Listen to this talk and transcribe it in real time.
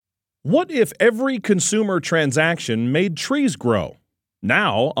What if every consumer transaction made trees grow?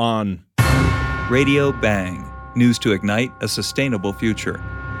 Now on Radio Bang. News to ignite a sustainable future.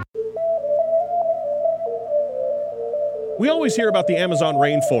 We always hear about the Amazon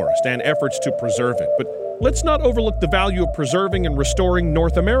rainforest and efforts to preserve it, but let's not overlook the value of preserving and restoring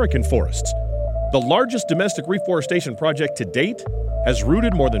North American forests. The largest domestic reforestation project to date has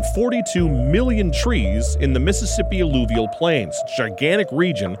rooted more than 42 million trees in the Mississippi alluvial plains, a gigantic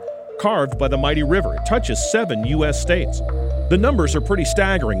region carved by the mighty river. It touches 7 U.S. states. The numbers are pretty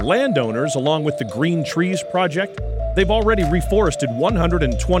staggering. Landowners, along with the Green Trees Project, they've already reforested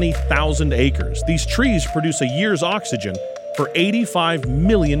 120,000 acres. These trees produce a year's oxygen for 85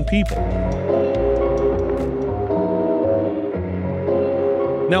 million people.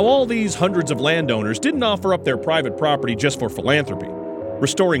 Now, all these hundreds of landowners didn't offer up their private property just for philanthropy.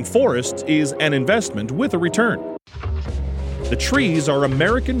 Restoring forests is an investment with a return. The trees are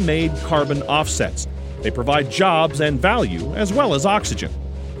American-made carbon offsets. They provide jobs and value, as well as oxygen.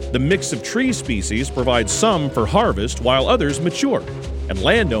 The mix of tree species provides some for harvest while others mature, and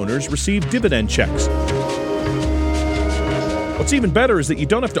landowners receive dividend checks. What's even better is that you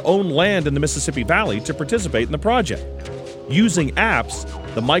don't have to own land in the Mississippi Valley to participate in the project. Using apps,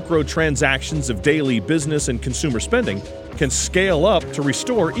 the microtransactions of daily business and consumer spending can scale up to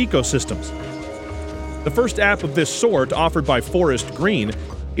restore ecosystems. The first app of this sort, offered by Forest Green,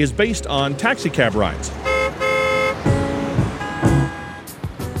 is based on taxicab rides.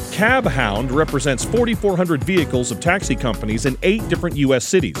 CabHound represents 4,400 vehicles of taxi companies in 8 different U.S.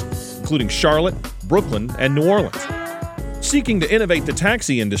 cities, including Charlotte, Brooklyn, and New Orleans. Seeking to innovate the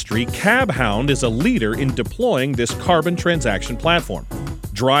taxi industry, CabHound is a leader in deploying this carbon transaction platform.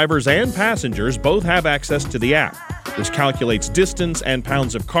 Drivers and passengers both have access to the app, which calculates distance and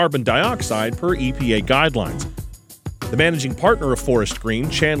pounds of carbon dioxide per EPA guidelines. The managing partner of Forest Green,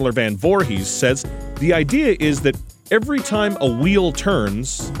 Chandler Van Voorhees, says the idea is that every time a wheel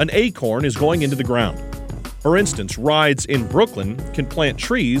turns, an acorn is going into the ground. For instance, rides in Brooklyn can plant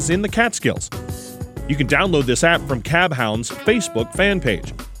trees in the Catskills. You can download this app from CabHound's Facebook fan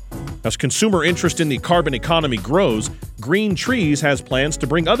page. As consumer interest in the carbon economy grows, Green Trees has plans to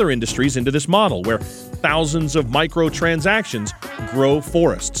bring other industries into this model, where thousands of microtransactions grow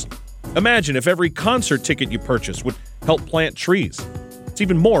forests. Imagine if every concert ticket you purchase would help plant trees. It's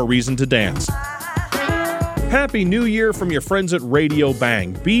even more reason to dance. Happy New Year from your friends at Radio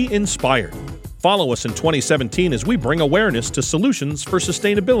Bang. Be inspired. Follow us in 2017 as we bring awareness to solutions for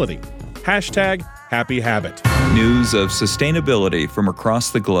sustainability. #HappyHabit. News of sustainability from across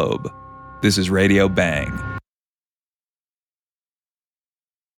the globe. This is Radio Bang.